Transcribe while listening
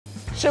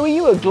So are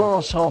you a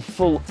glass half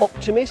full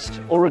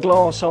optimist or a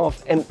glass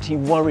half empty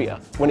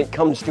worrier when it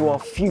comes to our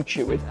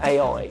future with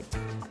AI?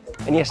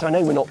 And yes, I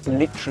know we're not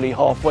literally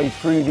halfway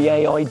through the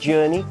AI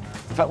journey.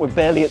 In fact, we're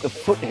barely at the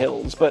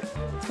foothills, but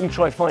you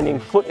try finding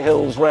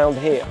foothills round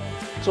here.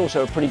 It's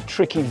also a pretty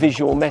tricky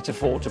visual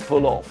metaphor to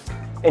pull off.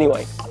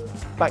 Anyway,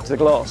 back to the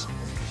glass.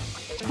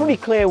 It's pretty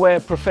clear where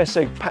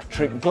Professor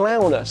Patrick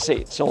Glauner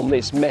sits on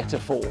this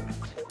metaphor.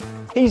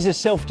 He's a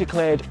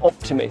self-declared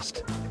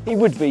optimist. He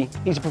would be.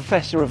 He's a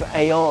professor of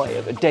AI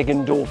at the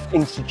Deggendorf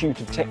Institute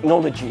of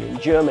Technology in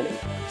Germany.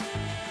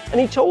 And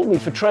he told me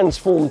for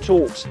Transform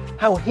Talks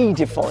how he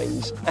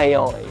defines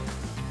AI.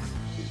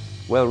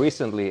 Well,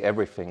 recently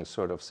everything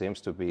sort of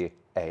seems to be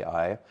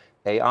AI.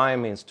 AI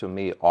means to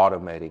me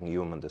automating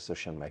human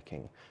decision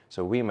making.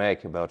 So we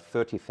make about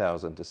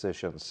 30,000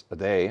 decisions a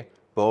day,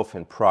 both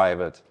in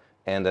private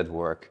and at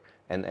work.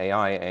 And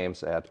AI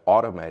aims at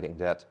automating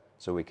that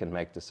so we can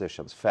make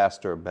decisions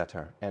faster,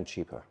 better, and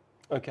cheaper.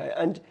 Okay,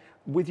 and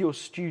with your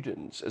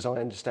students, as I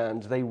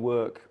understand, they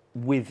work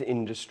with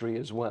industry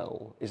as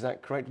well. Is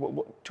that correct?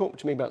 Talk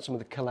to me about some of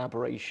the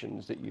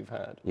collaborations that you've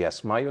had.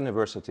 Yes, my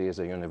university is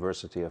a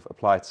university of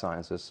applied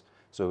sciences,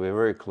 so we're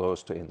very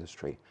close to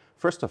industry.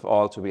 First of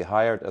all, to be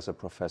hired as a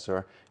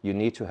professor, you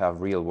need to have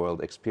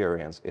real-world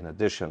experience in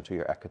addition to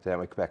your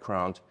academic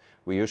background.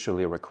 We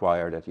usually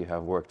require that you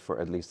have worked for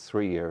at least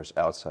 3 years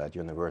outside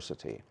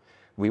university.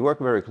 We work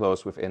very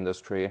close with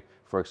industry.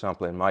 For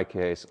example, in my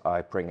case,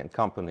 I bring in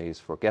companies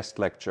for guest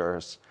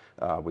lectures.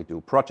 We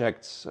do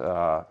projects,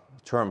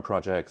 term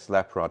projects,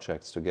 lab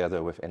projects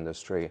together with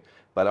industry.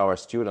 But our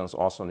students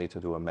also need to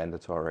do a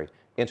mandatory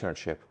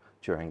internship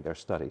during their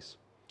studies.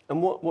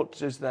 And what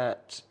does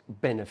that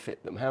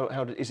benefit them?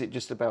 Is it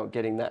just about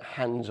getting that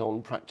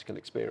hands-on practical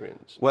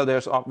experience? Well,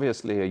 there's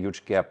obviously a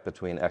huge gap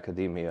between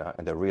academia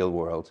and the real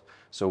world.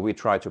 So we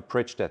try to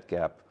bridge that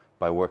gap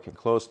by working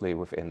closely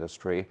with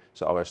industry.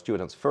 So our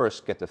students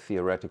first get the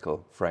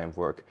theoretical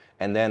framework,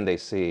 and then they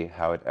see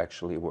how it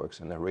actually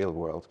works in the real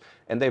world.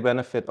 And they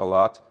benefit a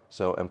lot,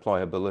 so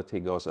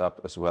employability goes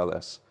up as well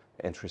as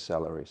entry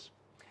salaries.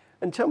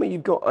 And tell me,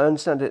 you've got, I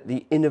understand it,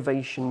 the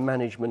Innovation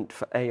Management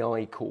for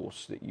AI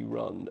course that you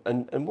run,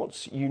 and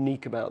what's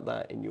unique about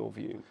that in your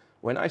view?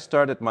 When I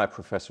started my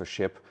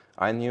professorship,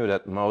 I knew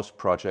that most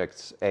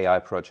projects, AI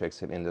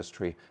projects in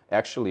industry,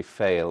 actually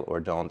fail or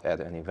don't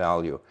add any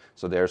value.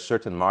 So there are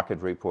certain market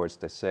reports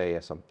that say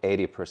some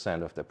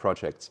 80% of the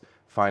projects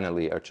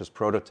finally are just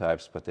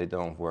prototypes, but they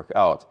don't work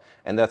out.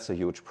 And that's a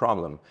huge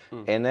problem.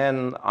 And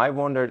then I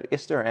wondered,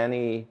 is there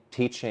any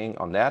teaching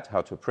on that,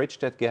 how to bridge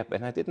that gap?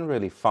 And I didn't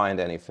really find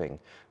anything,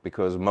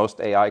 because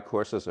most AI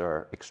courses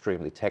are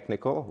extremely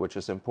technical, which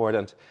is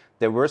important.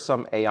 There were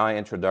some AI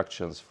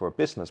introductions for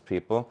business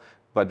people,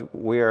 but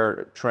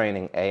we're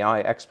training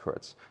AI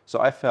experts. So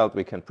I felt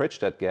we can bridge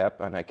that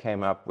gap, and I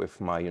came up with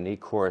my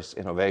unique course,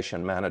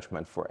 Innovation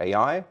Management for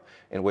AI,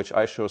 in which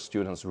I show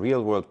students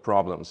real-world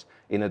problems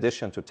in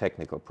addition to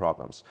technical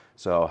problems.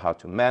 So how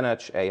to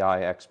manage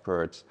AI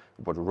experts,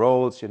 what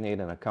roles you need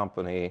in a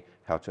company,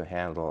 how to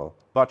handle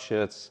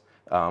budgets,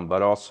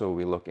 but also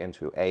we look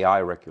into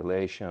AI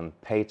regulation,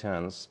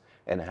 patents,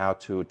 and how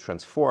to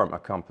transform a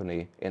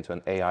company into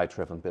an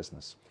AI-driven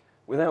business.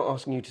 Without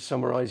asking you to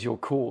summarize your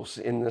course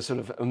in the sort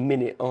of a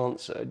minute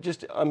answer,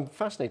 I'm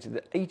fascinated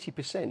that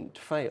 80%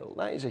 fail.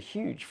 That is a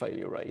huge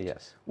failure rate.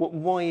 Yes.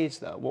 Why is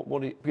that?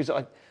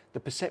 Because the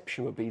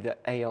perception would be that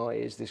AI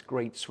is this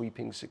great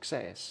sweeping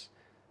success,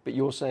 but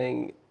you're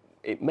saying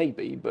it may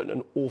be, but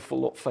an awful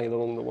lot fail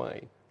along the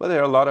way. Well, there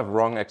are a lot of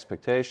wrong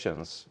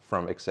expectations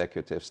from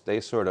executives.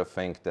 They sort of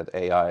think that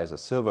AI is a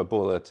silver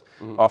bullet.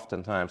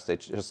 Oftentimes, they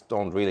just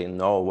don't really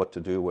know what to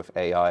do with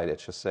AI. They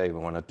just say, we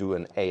want to do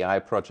an AI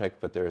project,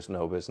 but there is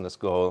no business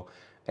goal.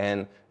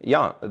 And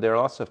yeah, there are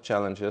lots of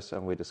challenges,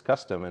 and we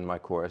discuss them in my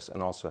course,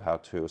 and also how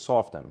to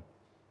solve them.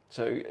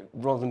 So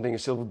rather than being a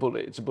silver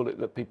bullet, it's a bullet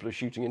that people are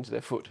shooting into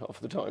their foot half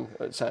the time,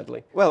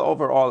 sadly. Well,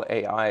 overall,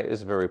 AI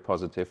is very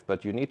positive,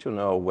 but you need to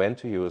know when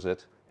to use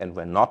it and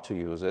when not to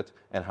use it,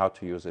 and how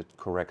to use it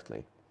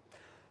correctly.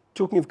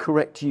 Talking of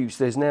correct use,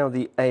 there's now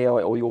the AI,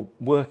 or you're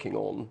working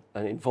on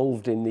and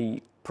involved in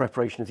the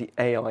preparation of the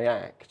AI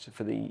Act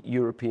for the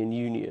European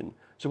Union.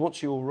 So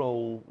what's your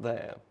role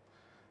there?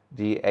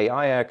 The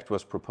AI Act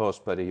was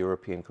proposed by the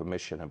European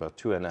Commission about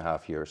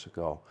 2.5 years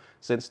ago.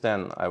 Since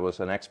then, I was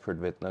an expert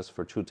witness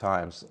for 2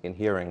 times in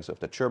hearings of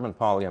the German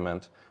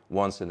Parliament,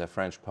 once in the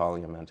French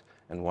Parliament,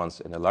 and once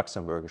in the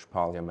Luxembourgish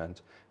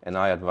Parliament. And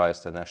I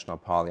advised the national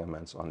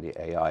parliaments on the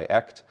AI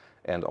Act,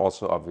 and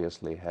also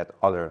obviously had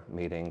other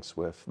meetings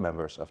with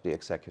members of the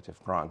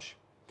executive branch.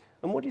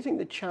 And what do you think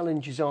the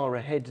challenges are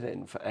ahead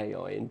then for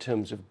AI in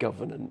terms of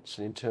governance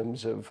and in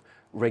terms of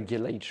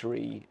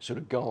regulatory sort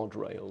of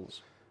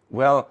guardrails?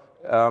 Well,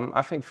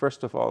 I think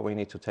first of all we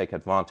need to take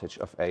advantage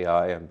of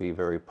AI and be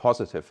very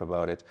positive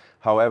about it.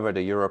 However,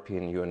 the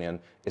European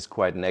Union is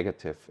quite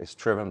negative. It's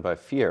driven by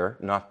fear,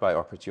 not by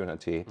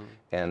opportunity.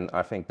 And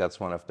I think that's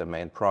one of the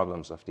main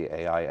problems of the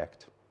AI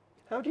Act.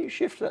 How do you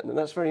shift that? And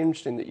that's very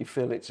interesting that you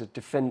feel it's a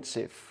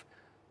defensive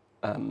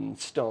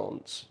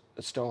stance,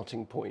 a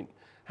starting point.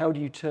 How do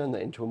you turn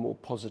that into a more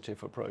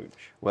positive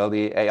approach? Well,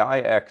 the AI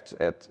Act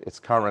at its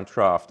current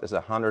draft is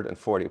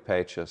 140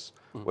 pages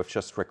with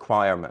just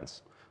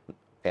requirements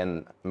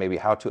and maybe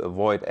how to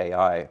avoid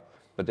AI.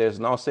 But there's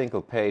no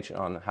single page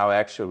on how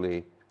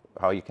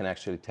you can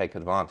actually take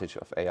advantage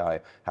of AI,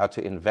 how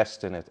to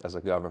invest in it as a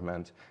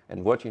government,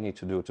 and what you need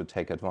to do to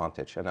take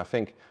advantage. And I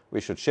think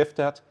we should shift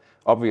that.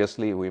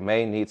 Obviously, we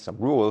may need some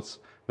rules,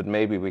 but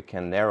maybe we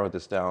can narrow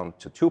this down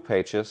to 2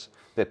 pages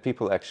that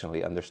people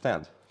actually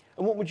understand.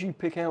 And what would you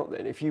pick out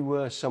then, if you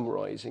were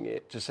summarising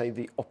it, to say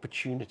the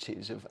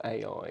opportunities of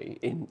AI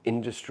in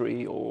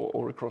industry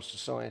or across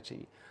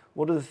society?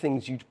 What are the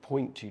things you'd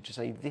point to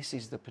say this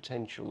is the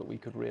potential that we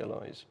could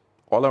realise?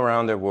 All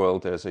around the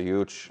world, there's a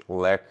huge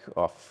lack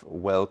of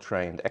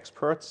well-trained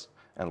experts,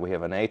 and we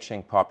have an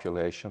aging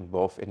population,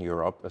 both in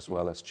Europe as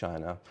well as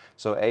China.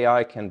 So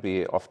AI can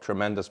be of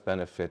tremendous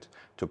benefit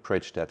to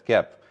bridge that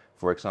gap.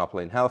 For example,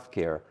 in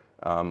healthcare,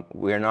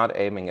 we're not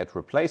aiming at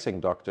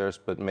replacing doctors,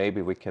 but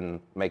maybe we can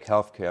make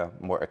healthcare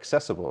more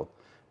accessible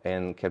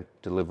and can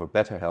deliver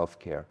better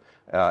healthcare.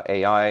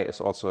 AI is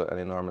also an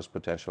enormous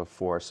potential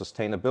for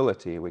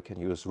sustainability. We can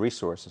use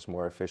resources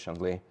more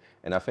efficiently,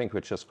 and I think we're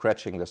just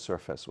scratching the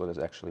surface what is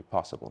actually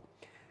possible.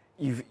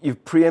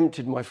 You've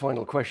preempted my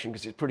final question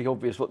because it's pretty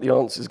obvious what the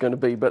answer is going to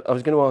be, but I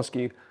was going to ask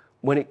you,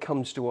 when it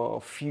comes to our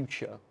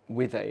future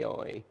with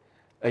AI,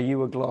 are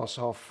you a glass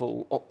half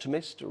full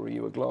optimist or are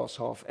you a glass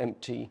half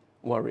empty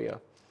worrier?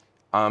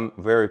 I'm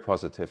very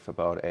positive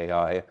about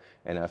AI,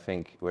 and I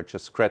think we're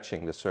just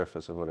scratching the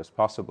surface of what is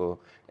possible,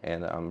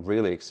 and I'm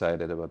really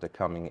excited about the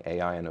coming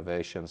AI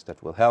innovations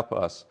that will help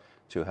us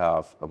to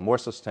have a more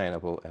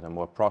sustainable and a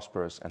more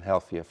prosperous and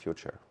healthier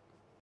future.